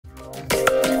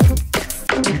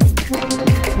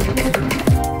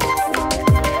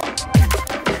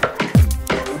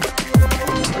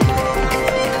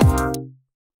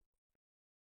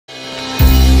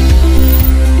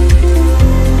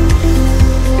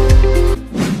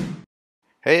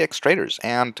Hey X-Traders,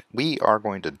 and we are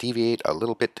going to deviate a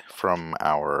little bit from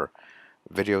our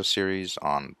video series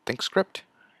on ThinkScript,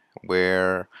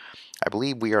 where I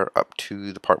believe we are up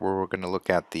to the part where we're going to look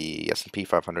at the S&P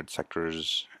 500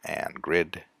 sectors and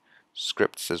grid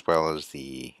scripts as well as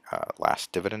the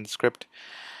last dividend script.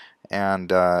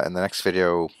 And in the next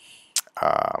video,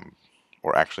 um,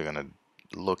 we're actually going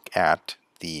to look at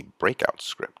the breakout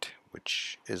script,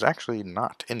 which is actually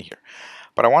not in here.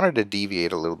 But I wanted to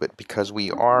deviate a little bit because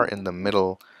we are in the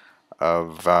middle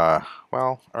of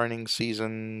well, earnings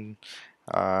season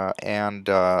and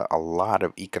a lot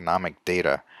of economic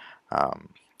data um,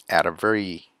 at a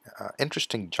very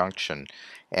interesting junction.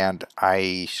 And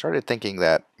I started thinking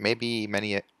that maybe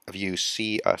many of you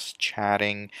see us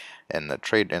chatting in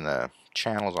the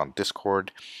channels on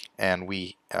Discord, and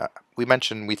we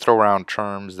mention we throw around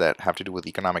terms that have to do with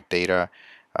economic data,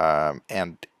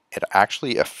 and it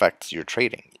actually affects your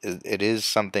trading. It is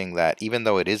something that, even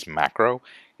though it is macro,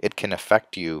 it can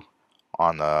affect you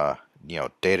on the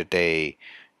day-to-day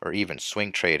or even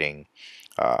swing trading.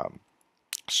 Um,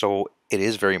 so it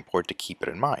is very important to keep it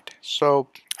in mind. So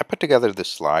I put together this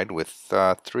slide with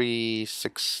 3,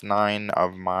 6, 9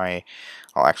 of my.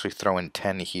 I'll actually throw in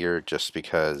 10 here just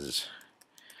because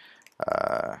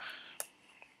uh,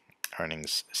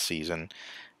 earnings season.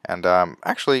 And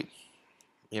actually,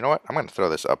 you know what? I'm going to throw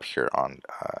this up here on.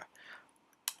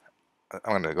 I'm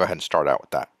going to go ahead and start out with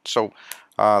that. So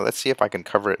let's see if I can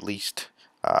cover at least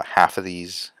half of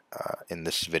these in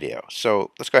this video.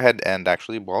 So let's go ahead and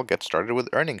actually, well, get started with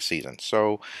earnings season.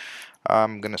 So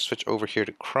I'm going to switch over here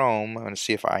to Chrome. I'm going to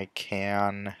see if I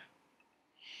can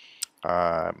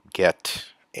get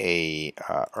a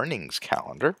earnings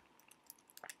calendar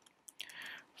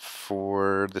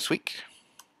for this week.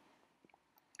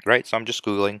 Right, so I'm just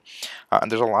Googling,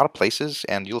 and there's a lot of places,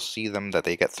 and you'll see them that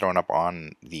they get thrown up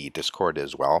on the Discord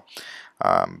as well.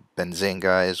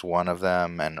 Benzinga is one of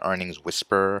them, and Earnings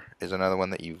Whisper is another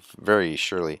one that you've very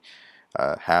surely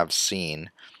have seen.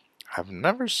 I've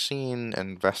never seen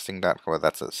investing.com. Well,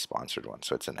 that's a sponsored one,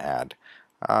 so it's an ad.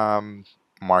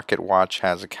 Market Watch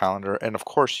has a calendar, and of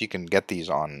course you can get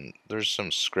these on. There's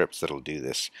some scripts that'll do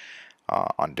this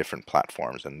on different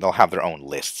platforms, and they'll have their own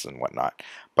lists and whatnot.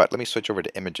 But let me switch over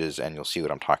to images, and you'll see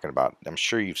what I'm talking about. I'm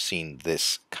sure you've seen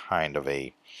this kind of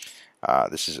a.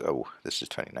 This is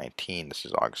 2019. This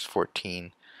is August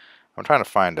 14. I'm trying to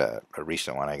find a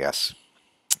recent one, I guess.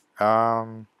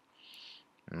 I'm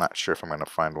not sure if I'm going to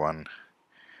find one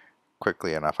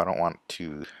quickly enough. I don't want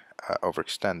to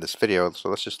overextend this video, so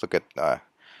let's just look at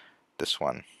this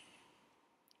one.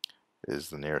 Is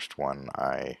the nearest one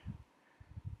I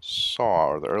saw,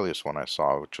 or the earliest one I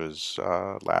saw, which was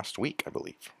last week, I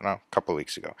believe. No, a couple of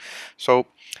weeks ago. So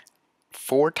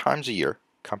 4 times a year,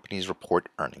 companies report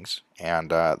earnings, and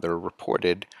they're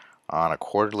reported on a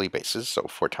quarterly basis, so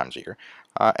 4 times a year.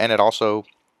 And it also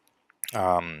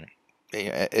um,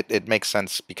 it makes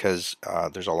sense because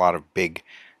there's a lot of big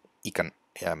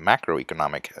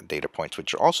macroeconomic data points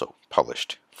which are also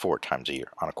published 4 times a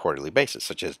year on a quarterly basis,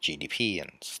 such as GDP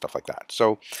and stuff like that.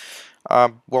 So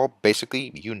well,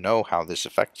 basically, you know how this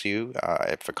affects you.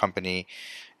 If a company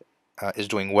is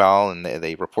doing well and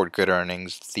they report good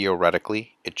earnings,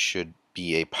 theoretically, it should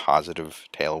be a positive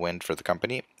tailwind for the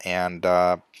company. And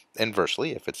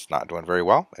inversely, if it's not doing very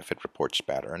well, if it reports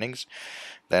bad earnings,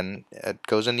 then it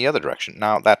goes in the other direction.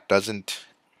 Now, that doesn't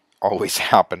always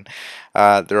happen.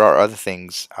 There are other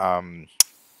things.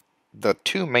 The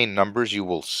two main numbers you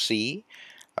will see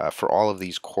for all of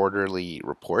these quarterly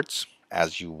reports,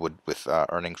 as you would with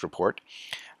earnings report,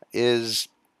 is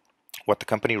what the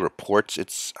company reports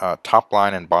its top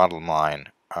line and bottom line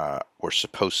were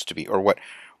supposed to be, or what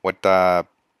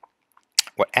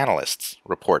analysts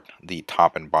report the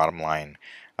top and bottom line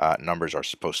numbers are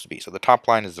supposed to be. So the top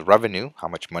line is the revenue, how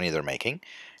much money they're making,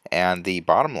 and the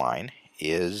bottom line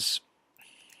is,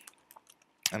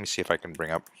 let me see if I can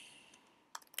bring up,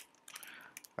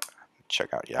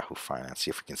 check out Yahoo Finance,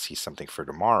 see if we can see something for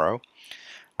tomorrow.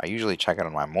 I usually check it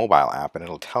on my mobile app, and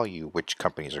it'll tell you which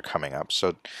companies are coming up.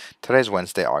 So today's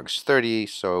Wednesday, August 30,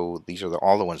 so these are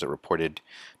all the ones that reported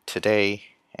today,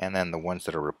 and then the ones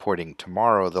that are reporting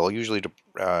tomorrow, they'll usually,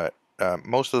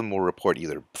 most of them will report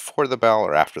either before the bell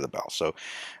or after the bell. So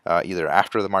either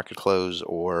after the market close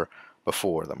or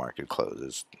before the market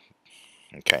closes.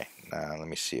 Okay, let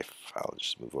me see if I'll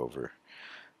just move over.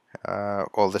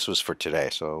 Well, this was for today,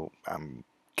 so I'm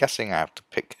guessing I have to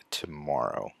pick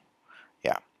tomorrow.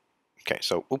 Yeah. Okay,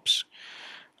 so oops.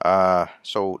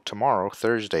 So tomorrow,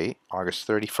 Thursday, August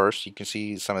 31st, you can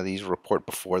see some of these report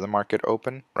before the market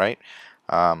open, right?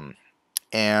 Um,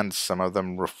 and some of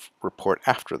them report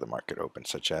after the market opens,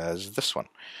 such as this one.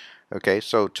 Okay,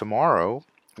 so tomorrow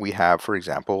we have, for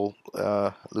example,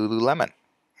 Lululemon,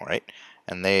 right?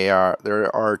 And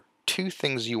there are two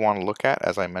things you want to look at,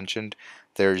 as I mentioned.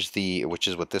 There's which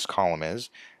is what this column is,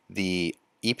 the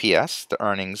EPS, the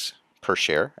earnings per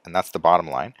share, and that's the bottom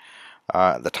line.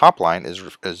 The top line is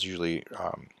usually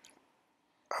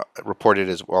reported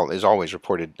as well, is always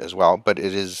reported as well, but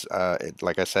it is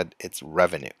like I said, it's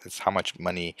revenue. It's how much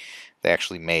money they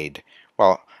actually made.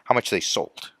 Well, how much they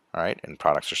sold, all right, in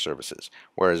products or services.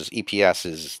 Whereas EPS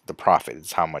is the profit.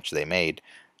 It's how much they made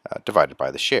divided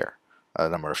by the share,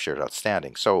 number of shares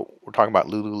outstanding. So we're talking about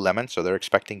Lululemon. So they're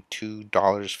expecting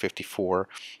 $2.54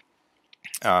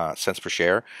 cents per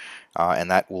share, and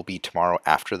that will be tomorrow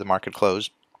after the market close.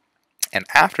 And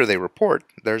after they report,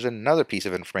 there's another piece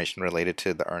of information related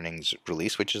to the earnings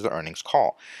release, which is the earnings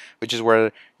call, which is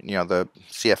where the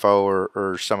CFO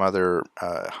or some other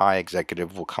high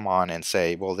executive will come on and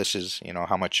say, well, this is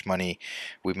how much money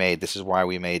we made. This is why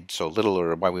we made so little,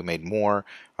 or why we made more.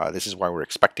 This is why we're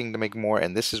expecting to make more,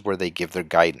 and this is where they give their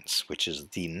guidance, which is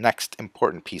the next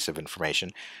important piece of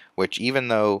information. Which, even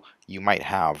though you might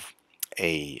have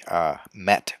a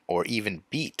met or even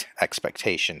beat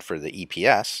expectation for the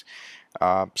EPS,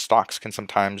 stocks can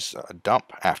sometimes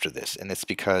dump after this, and it's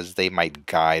because they might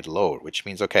guide lower, which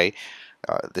means, okay,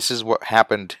 this is what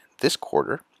happened this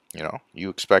quarter. You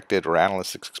expected, or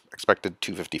analysts expected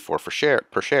 254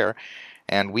 per share,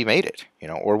 and we made it,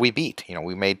 or we beat,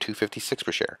 we made 256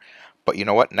 per share. But you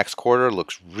know what? Next quarter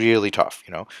looks really tough.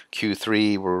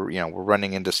 Q3, we're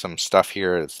running into some stuff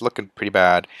here. It's looking pretty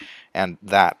bad, and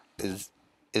that is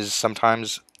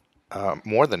sometimes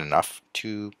more than enough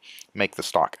to make the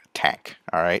stock tank.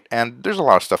 All right, and there's a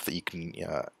lot of stuff that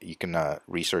you can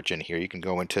research in here. You can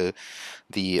go into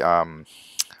the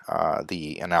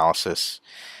analysis,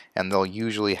 and they'll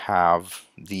usually have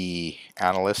the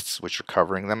analysts which are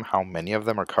covering them, how many of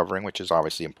them are covering, which is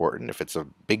obviously important. If it's a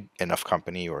big enough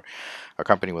company, or a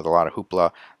company with a lot of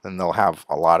hoopla, then they'll have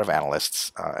a lot of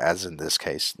analysts, as in this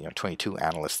case, 22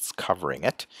 analysts covering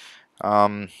it.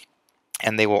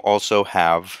 And they will also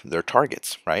have their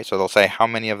targets, right? So they'll say how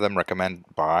many of them recommend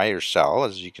buy or sell.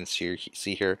 As you can see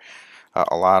here,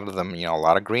 a lot of them, a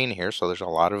lot of green here. So there's a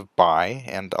lot of buy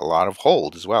and a lot of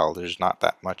hold as well. There's not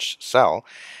that much sell.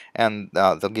 And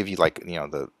they'll give you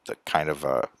the kind of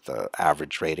the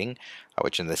average rating,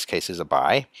 which in this case is a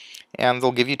buy. And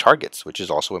they'll give you targets, which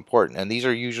is also important. And these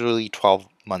are usually 12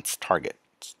 months target.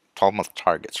 12-month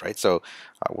targets, right? So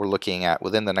we're looking at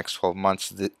within the next 12 months,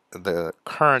 the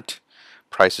current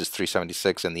price is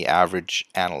 376, and the average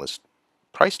analyst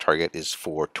price target is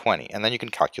 420. And then you can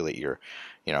calculate your,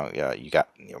 you got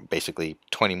basically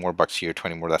 20 more bucks here,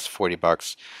 20 more, that's 40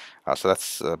 bucks. So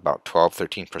that's about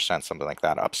 12-13%, something like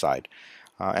that, upside.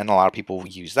 And a lot of people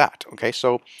use that. Okay,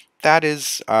 so that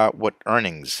is what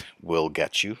earnings will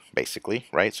get you, basically,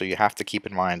 right? So you have to keep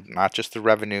in mind not just the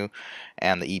revenue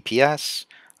and the EPS,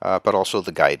 but also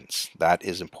the guidance. That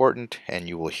is important, and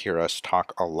you will hear us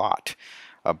talk a lot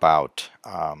about,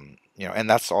 and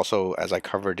that's also, as I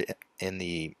covered in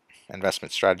the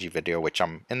investment strategy video, which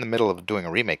I'm in the middle of doing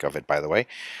a remake of it, by the way,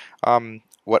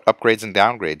 what upgrades and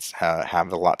downgrades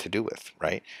have a lot to do with,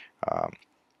 right?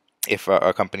 If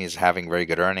a company is having very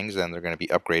good earnings, then they're going to be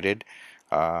upgraded.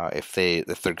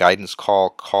 If their guidance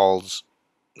calls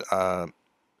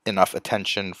enough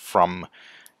attention from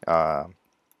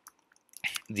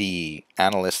the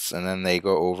analysts, and then they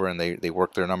go over and they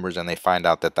work their numbers, and they find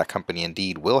out that that company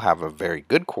indeed will have a very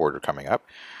good quarter coming up,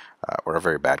 or a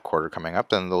very bad quarter coming up,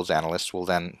 then those analysts will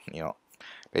then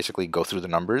basically go through the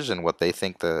numbers and what they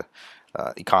think the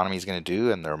economy is going to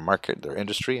do, and their market, their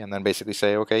industry, and then basically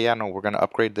say, okay, yeah, no, we're going to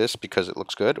upgrade this because it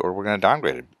looks good, or we're going to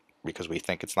downgrade it because we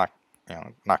think it's not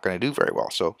not going to do very well.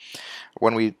 So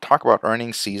when we talk about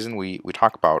earnings season, we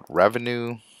talk about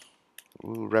revenue.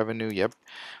 Revenue, yep.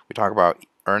 We talk about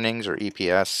earnings, or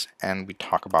EPS, and we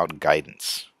talk about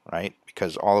guidance, right?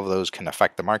 Because all of those can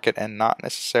affect the market, and not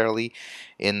necessarily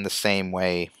in the same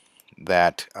way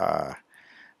that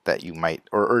that you might,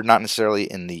 or not necessarily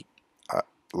in the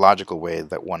logical way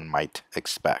that one might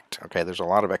expect. Okay, there's a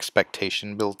lot of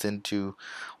expectation built into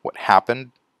what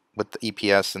happened with the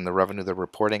EPS and the revenue they're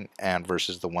reporting, and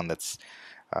versus the one that's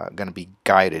going to be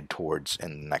guided towards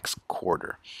in the next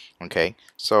quarter. Okay,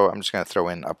 so I'm just going to throw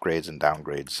in upgrades and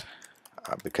downgrades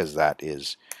because that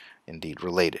is indeed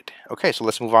related. Okay, so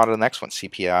let's move on to the next one,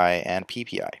 CPI and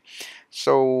PPI.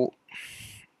 So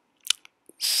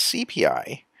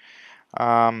CPI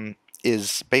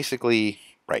is basically,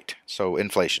 right, so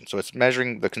inflation. So it's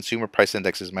measuring, the consumer price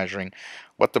index is measuring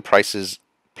what the prices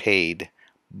paid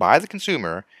by the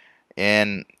consumer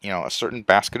in a certain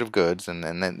basket of goods, and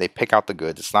then they pick out the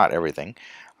goods. It's not everything.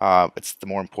 It's the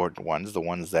more important ones, the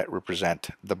ones that represent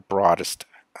the broadest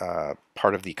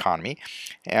part of the economy,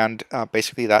 and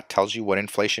basically that tells you what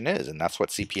inflation is, and that's what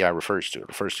CPI refers to. It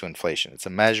refers to inflation. It's a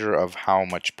measure of how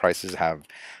much prices have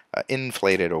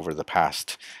inflated over the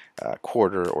past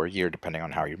quarter or year, depending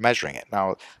on how you're measuring it.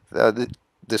 Now,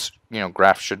 this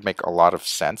graph should make a lot of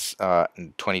sense.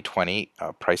 In 2020,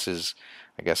 prices,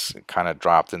 I guess, kind of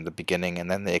dropped in the beginning, and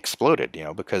then they exploded.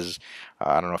 Because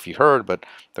I don't know if you heard, but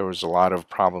there was a lot of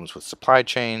problems with supply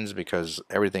chains because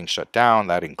everything shut down.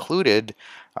 That included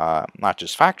not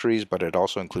just factories, but it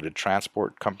also included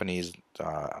transport companies,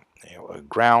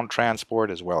 ground transport,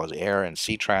 as well as air and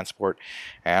sea transport,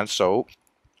 and so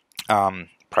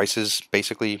prices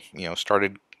basically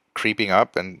started creeping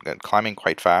up and climbing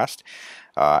quite fast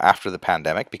after the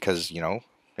pandemic, because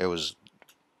it was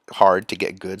hard to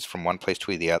get goods from one place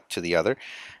to the other.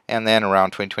 And then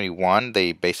around 2021,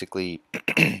 they basically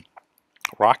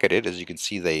rocketed. As you can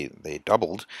see, they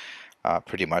doubled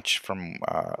pretty much from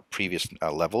previous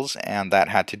levels, and that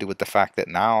had to do with the fact that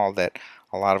now that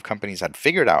a lot of companies had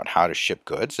figured out how to ship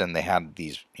goods and they had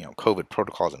these COVID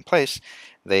protocols in place,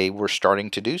 they were starting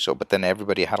to do so. But then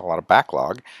everybody had a lot of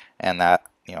backlog, and that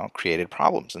created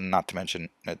problems. And not to mention,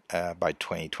 by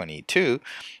 2022,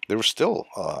 there were still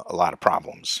a lot of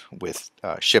problems with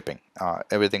shipping.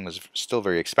 Everything was still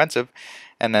very expensive,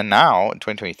 and then now in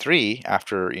 2023,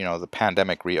 after the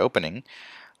pandemic reopening,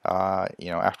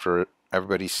 after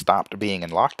everybody stopped being in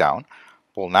lockdown,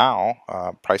 well,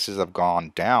 now prices have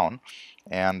gone down,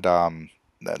 and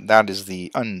that is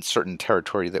the uncertain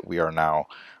territory that we are now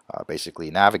basically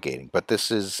navigating. But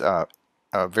this is a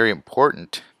very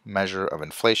important measure of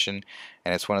inflation,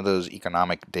 and it's one of those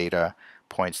economic data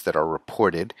points that are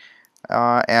reported.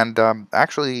 And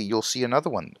actually, you'll see another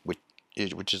one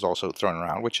which is also thrown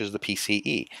around, which is the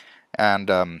PCE.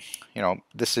 And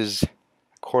this is,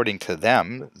 according to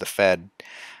them, the Fed,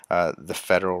 the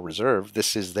Federal Reserve,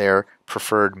 this is their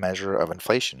preferred measure of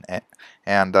inflation.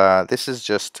 And this is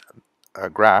just a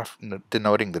graph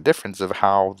denoting the difference of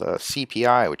how the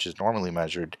CPI, which is normally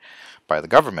measured by the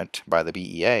government, by the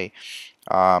BEA,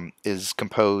 is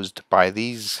composed by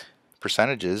these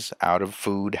percentages out of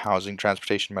food, housing,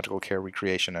 transportation, medical care,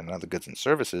 recreation, and other goods and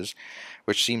services,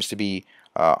 which seems to be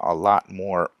a lot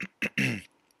more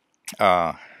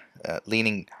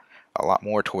leaning a lot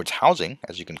more towards housing,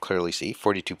 as you can clearly see,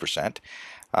 42%,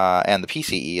 and the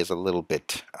PCE is a little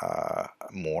bit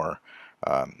more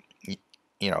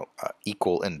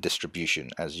equal in distribution,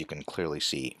 as you can clearly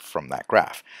see from that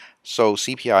graph. So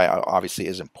CPI obviously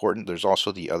is important. There's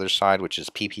also the other side, which is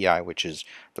PPI, which is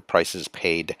the prices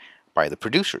paid by the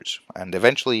producers. And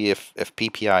eventually, if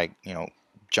PPI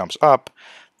jumps up,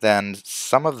 then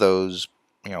some of those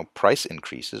price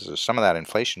increases, or some of that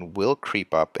inflation, will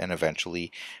creep up and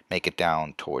eventually make it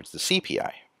down towards the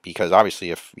CPI. Because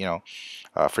obviously, if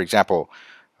for example,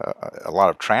 a lot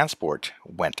of transport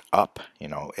went up.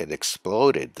 It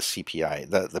exploded. The CPI,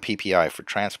 the PPI for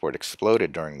transport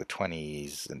exploded during the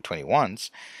 20s and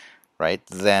 21s, right?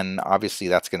 Then obviously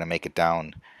that's going to make it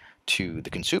down to the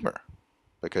consumer,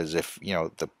 because if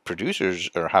the producers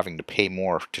are having to pay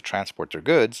more to transport their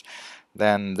goods,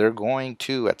 then they're going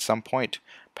to at some point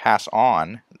pass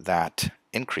on that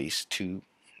increase to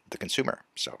the consumer.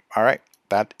 So, all right,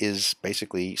 that is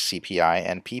basically CPI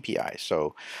and PPI.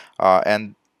 So,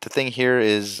 and the thing here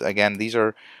is, again, these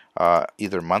are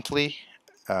either monthly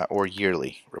or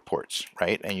yearly reports,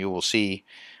 right? And you will see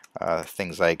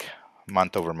things like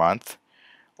month over month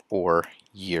or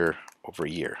year over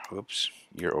year. Oops,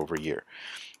 year over year.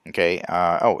 Okay.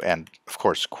 Oh, and of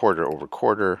course, quarter over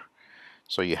quarter.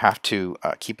 So you have to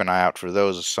keep an eye out for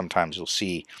those. Sometimes you'll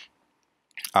see,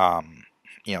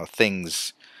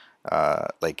 things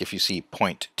like if you see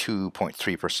 0.2,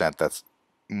 0.3%, that's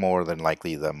more than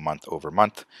likely the month over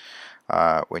month.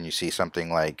 When you see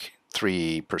something like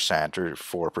 3%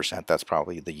 or 4%, that's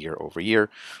probably the year over year.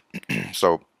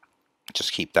 So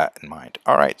just keep that in mind.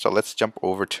 All right, so let's jump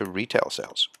over to retail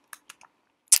sales.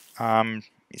 Let me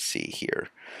see here.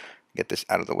 Get this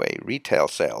out of the way. Retail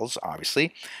sales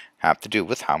obviously have to do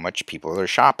with how much people are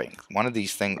shopping. One of the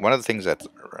things that's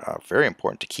very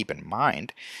important to keep in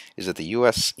mind is that the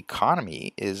U.S.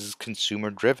 economy is consumer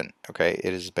driven. Okay,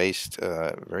 it is based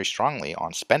very strongly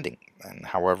on spending, and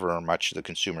however much the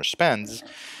consumer spends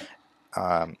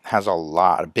has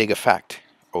a big effect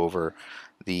over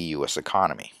the U.S.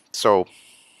 economy. So,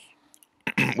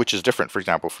 which is different, for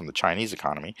example, from the Chinese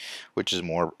economy, which is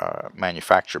more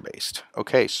manufacture-based.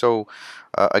 Okay, so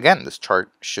again, this chart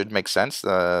should make sense.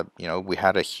 We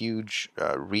had a huge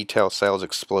retail sales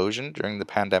explosion during the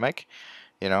pandemic,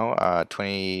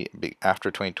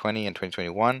 after 2020 and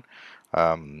 2021.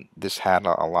 This had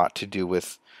a lot to do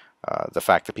with the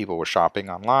fact that people were shopping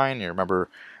online. You remember,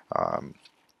 um,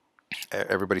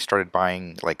 everybody started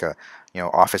buying like a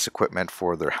office equipment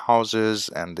for their houses,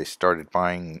 and they started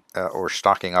buying or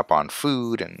stocking up on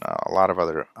food and a lot of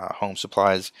other home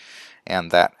supplies, and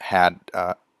that had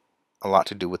a lot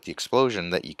to do with the explosion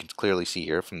that you can clearly see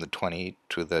here from the 20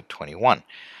 to the 21.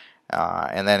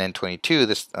 And then in 22,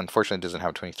 this unfortunately doesn't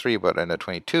have 23, but in the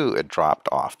 22 it dropped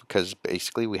off because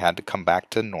basically we had to come back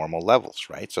to normal levels,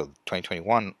 right? So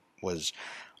 2021 was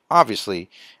obviously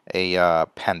a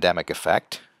pandemic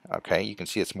effect. Okay, you can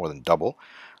see it's more than double.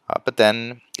 But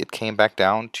then it came back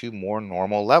down to more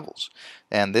normal levels.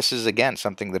 And this is, again,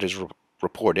 something that is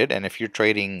reported. And if you're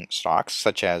trading stocks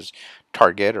such as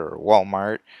Target or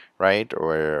Walmart, right,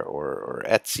 or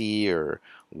Etsy or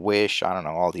Wish, I don't know,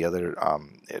 all the other,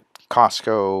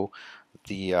 Costco,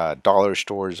 the dollar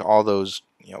stores, all those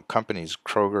companies,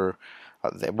 Kroger,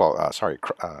 sorry,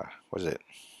 was it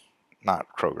not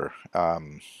Kroger,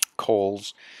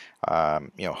 Kohl's,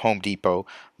 Home Depot.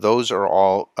 Those are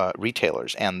all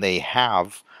retailers, and they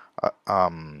have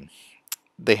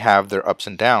their ups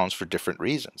and downs for different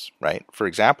reasons, right? For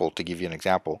example, to give you an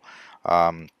example,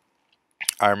 um,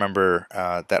 I remember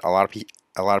that a lot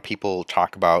of people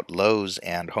talk about Lowe's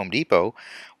and Home Depot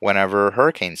whenever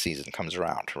hurricane season comes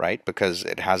around, right? Because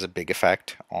it has a big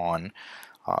effect on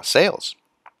sales.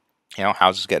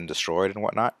 Houses getting destroyed and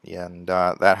whatnot, and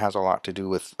that has a lot to do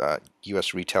with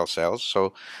U.S. retail sales.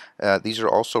 So these are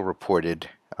also reported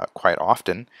quite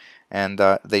often, and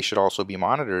they should also be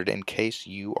monitored in case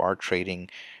you are trading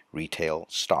retail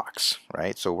stocks,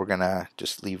 right? So we're gonna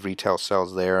just leave retail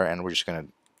sales there, and we're just gonna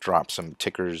drop some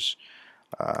tickers,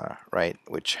 right,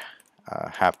 which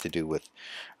have to do with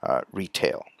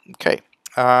retail. Okay,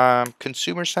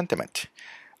 consumer sentiment.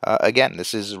 Again,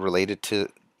 this is related to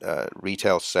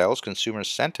retail sales. Consumer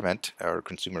sentiment or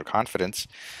consumer confidence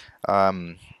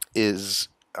is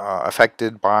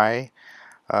affected by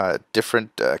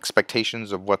different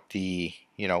expectations of what the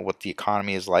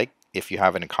economy is like. If you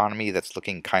have an economy that's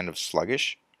looking kind of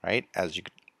sluggish, right,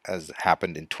 as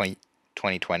happened in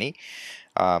 2020,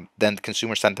 then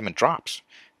consumer sentiment drops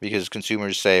because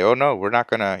consumers say, "Oh no, we're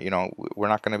not gonna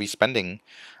be spending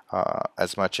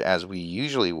as much as we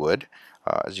usually would."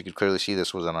 As you could clearly see,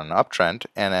 this was on an uptrend,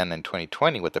 and then in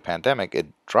 2020 with the pandemic, it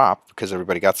dropped because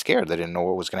everybody got scared. They didn't know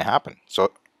what was going to happen.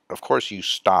 So, of course, you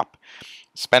stop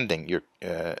spending.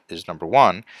 Is number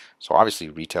one. So obviously,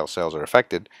 retail sales are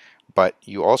affected, but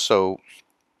you also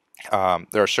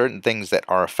there are certain things that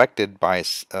are affected by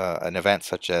an event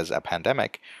such as a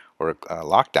pandemic or a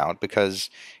lockdown because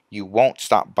you won't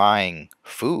stop buying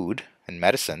food and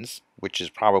medicines, which is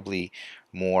probably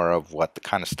more of what the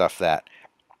kind of stuff that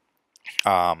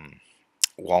um,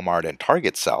 Walmart and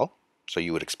Target sell. So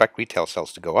you would expect retail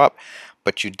sales to go up,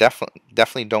 but you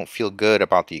definitely don't feel good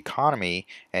about the economy,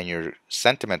 and your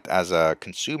sentiment as a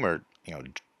consumer,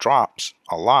 drops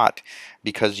a lot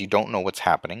because you don't know what's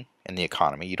happening in the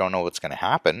economy. You don't know what's going to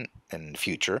happen in the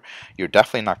future. You're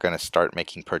definitely not going to start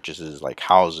making purchases like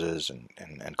houses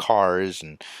and cars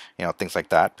and things like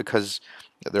that because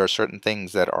there are certain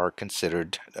things that are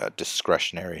considered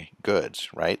discretionary goods,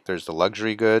 right? There's the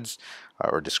luxury goods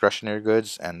or discretionary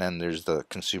goods, and then there's the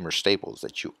consumer staples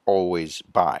that you always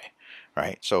buy,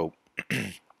 right? So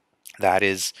that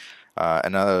is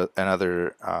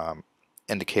another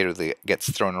indicator that gets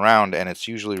thrown around, and it's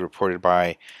usually reported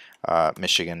by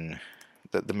Michigan,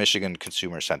 the Michigan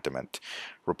Consumer Sentiment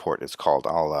Report. It's called.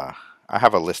 I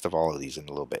have a list of all of these in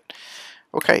a little bit.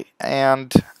 Okay,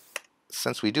 and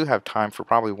since we do have time for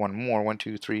probably one more, 1,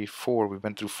 2, 3, 4, we've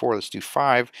been through 4, let's do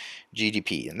 5,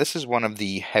 GDP. And this is one of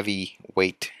the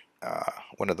heavyweight,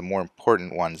 one of the more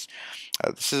important ones.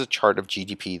 This is a chart of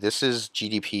GDP. This is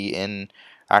GDP in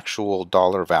actual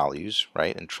dollar values,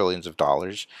 right, in trillions of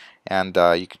dollars. And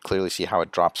you can clearly see how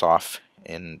it drops off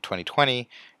in 2020,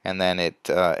 and then it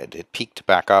peaked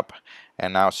back up,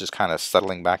 and now it's just kind of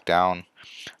settling back down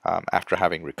after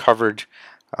having recovered.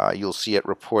 You'll see it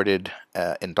reported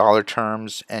in dollar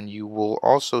terms, and you will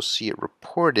also see it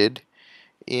reported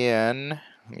in,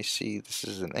 let me see, this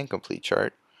is an incomplete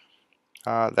chart.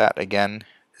 That again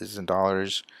is in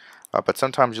dollars, but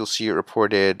sometimes you'll see it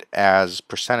reported as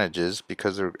percentages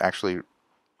because they're actually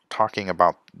talking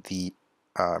about the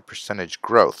percentage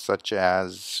growth, such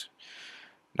as,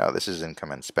 no, this is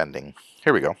income and spending.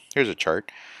 Here we go. Here's a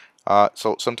chart.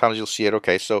 So sometimes you'll see it,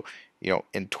 okay, so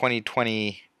in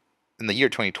 2020, in the year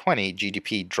 2020,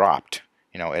 GDP dropped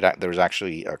there was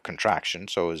actually a contraction,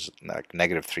 so it was like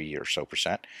 -3 or so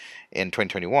percent. In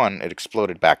 2021, it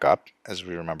exploded back up, as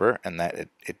we remember, and that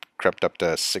it crept up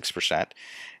to 6%.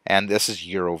 And this is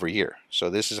year over year. So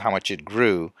this is how much it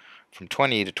grew from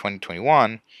 20 to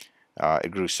 2021.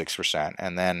 It grew 6%,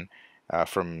 and then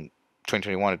from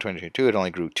 2021 to 2022, it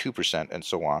only grew 2%, and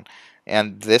so on.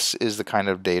 And this is the kind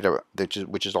of data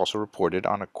which is also reported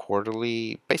on a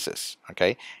quarterly basis,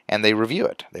 okay? And they review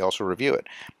it. They also review it.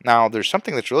 Now, there's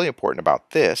something that's really important about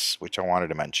this, which I wanted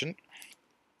to mention,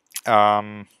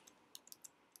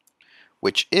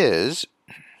 which is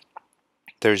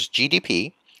there's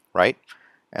GDP, right?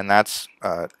 And that's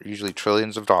usually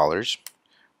trillions of dollars,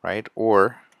 right?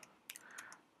 Or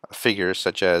figures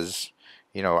such as,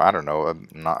 I don't know, a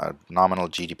nominal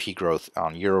GDP growth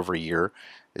on year over year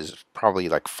is probably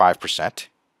like 5%,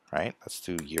 right? Let's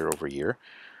do year over year.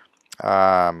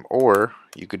 Or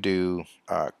you could do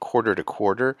quarter to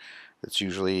quarter. It's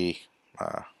usually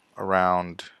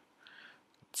around,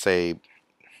 say,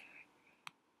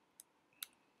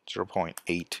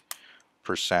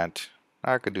 0.8%.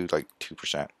 I could do like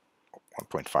 2%,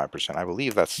 1.5%. I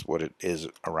believe that's what it is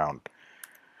around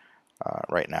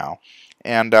right now.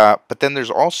 And but then there's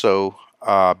also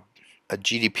a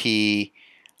GDP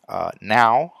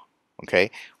now,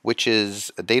 okay, which is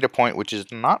a data point which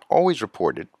is not always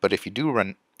reported, but if you do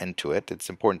run into it, it's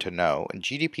important to know. And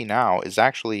GDP now is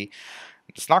actually,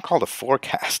 it's not called a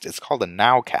forecast, it's called a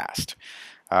nowcast.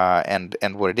 And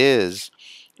what it is,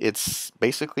 it's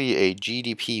basically a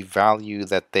GDP value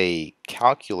that they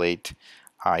calculate,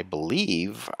 I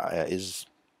believe, is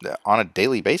on a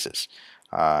daily basis.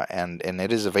 And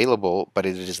it is available, but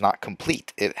it is not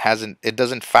complete. It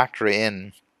doesn't factor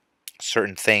in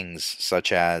certain things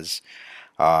such as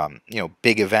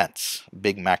big events,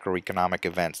 big macroeconomic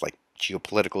events like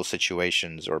geopolitical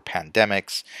situations or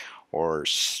pandemics or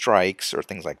strikes or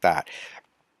things like that.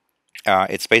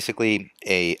 It's basically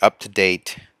a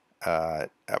up-to-date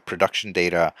production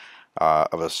data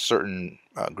of a certain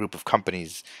group of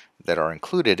companies that are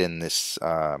included in this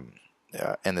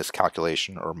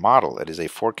calculation or model. It is a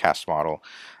forecast model,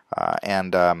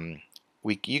 and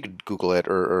you could Google it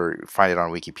or find it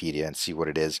on Wikipedia and see what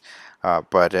it is.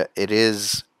 But it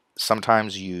is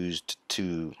sometimes used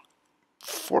to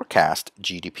forecast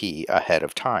GDP ahead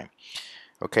of time.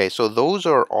 Okay, so those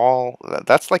are all,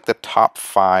 that's like the top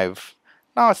five.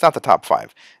 No, it's not the top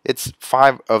five. It's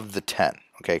 5 of the 10.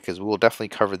 Okay, because we'll definitely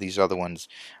cover these other ones.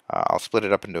 I'll split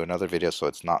it up into another video so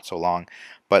it's not so long.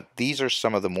 But these are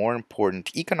some of the more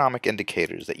important economic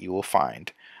indicators that you will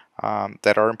find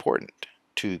that are important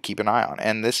to keep an eye on.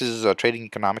 And this is a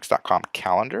tradingeconomics.com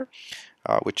calendar,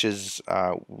 which is,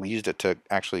 we used it to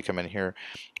actually come in here.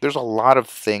 There's a lot of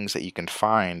things that you can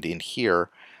find in here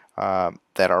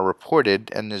that are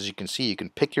reported, and as you can see, you can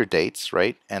pick your dates,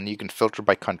 right? And you can filter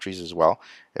by countries as well.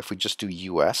 If we just do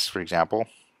US, for example,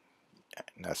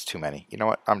 that's too many. You know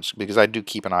what? Because I do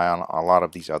keep an eye on a lot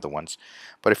of these other ones.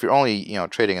 But if you're only,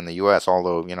 trading in the US,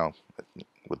 although,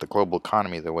 with the global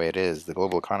economy the way it is, the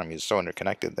global economy is so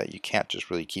interconnected that you can't just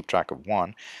really keep track of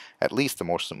one, at least the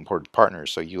most important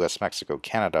partners, so US, Mexico,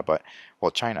 Canada,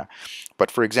 China. But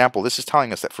for example, this is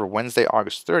telling us that for Wednesday,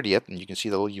 August 30th, and you can see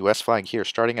the little US flag here,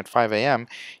 starting at 5 a.m.,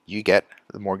 you get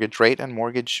the mortgage rate and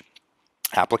mortgage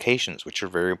applications, which are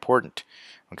very important.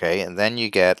 Okay, and then you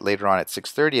get, later on at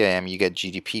 6:30 a.m., you get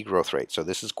GDP growth rate. So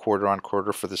this is quarter on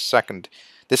quarter for the second,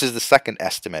 this is the second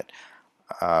estimate,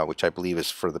 which I believe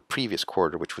is for the previous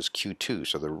quarter, which was Q2.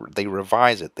 So they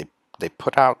revise it. They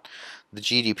put out the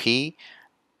GDP,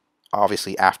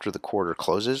 obviously after the quarter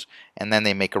closes, and then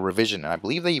they make a revision. And I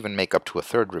believe they even make up to a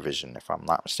third revision, if I'm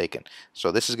not mistaken. So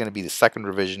this is going to be the second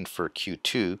revision for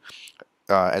Q2.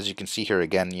 As you can see here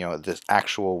again, this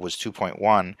actual was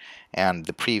 2.1, and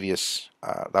the previous,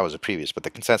 that was the previous, but the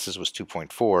consensus was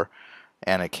 2.4,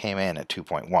 and it came in at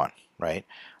 2.1, right?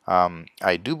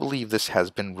 I do believe this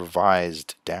has been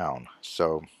revised down.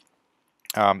 So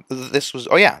this was,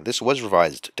 oh yeah, this was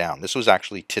revised down. This was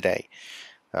actually today.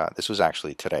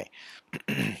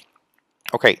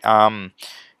 Okay,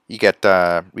 you get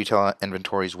retail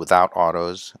inventories without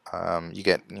autos. You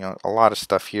get a lot of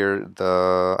stuff here.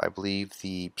 I believe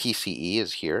the PCE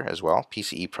is here as well.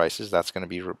 PCE prices. That's going to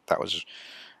be that was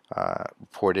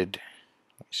reported.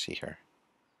 Let me see here.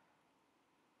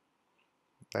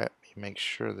 Let me make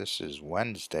sure this is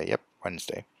Wednesday. Yep,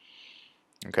 Wednesday.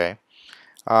 Okay.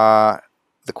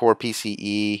 The core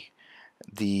PCE,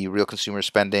 the real consumer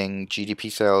spending,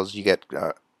 GDP sales. You get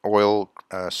oil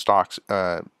stocks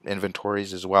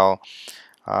inventories as well.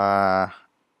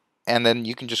 And then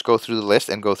you can just go through the list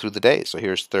and go through the days. So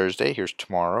here's Thursday, here's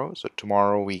tomorrow. So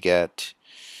tomorrow we get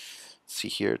see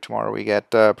here, tomorrow we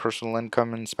get personal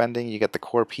income and spending. You get the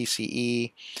core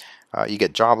PCE. You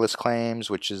get jobless claims,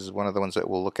 which is one of the ones that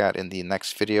we'll look at in the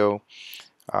next video.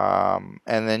 And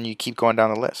then you keep going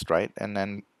down the list, right? And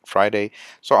then Friday.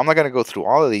 So I'm not going to go through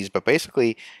all of these, but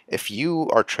basically, if you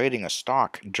are trading a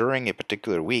stock during a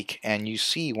particular week and you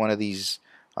see one of these,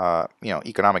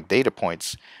 economic data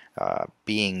points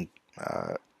being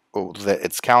that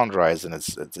it's calendarized and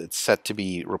it's set to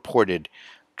be reported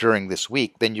during this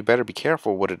week, then you better be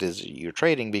careful what it is you're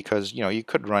trading, because you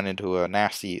could run into a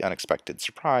nasty unexpected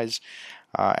surprise,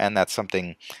 and that's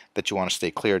something that you want to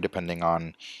stay clear depending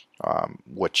on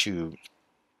what you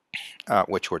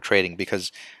are trading,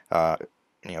 because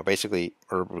basically,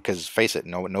 or because face it,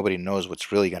 nobody knows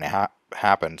what's really going to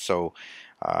happen. So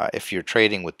if you're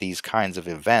trading with these kinds of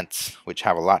events, which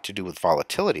have a lot to do with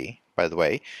volatility, by the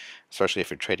way, especially if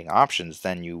you're trading options,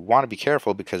 then you want to be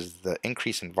careful, because the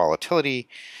increase in volatility,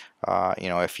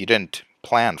 if you didn't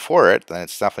plan for it, then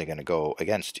it's definitely going to go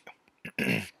against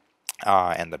you.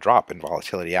 And the drop in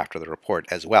volatility after the report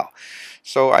as well.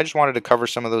 So I just wanted to cover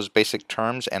some of those basic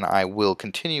terms, and I will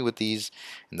continue with these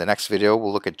in the next video.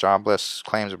 We'll look at jobless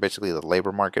claims, or basically the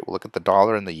labor market. We'll look at the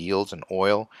dollar and the yields and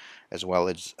oil, as well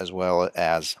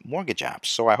as mortgage apps.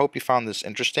 So I hope you found this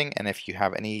interesting, and if you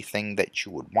have anything that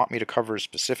you would want me to cover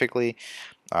specifically,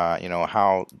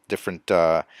 how different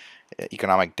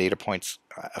economic data points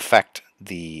affect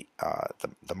the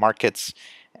markets,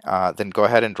 then go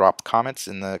ahead and drop comments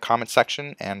in the comment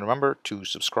section. And remember to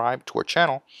subscribe to our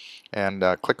channel and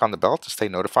click on the bell to stay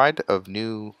notified of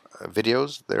new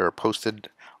videos that are posted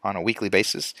on a weekly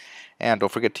basis. And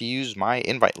don't forget to use my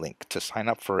invite link to sign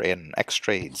up for an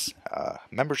X-Trades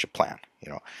membership plan.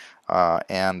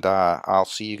 And I'll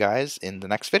see you guys in the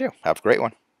next video. Have a great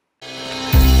one.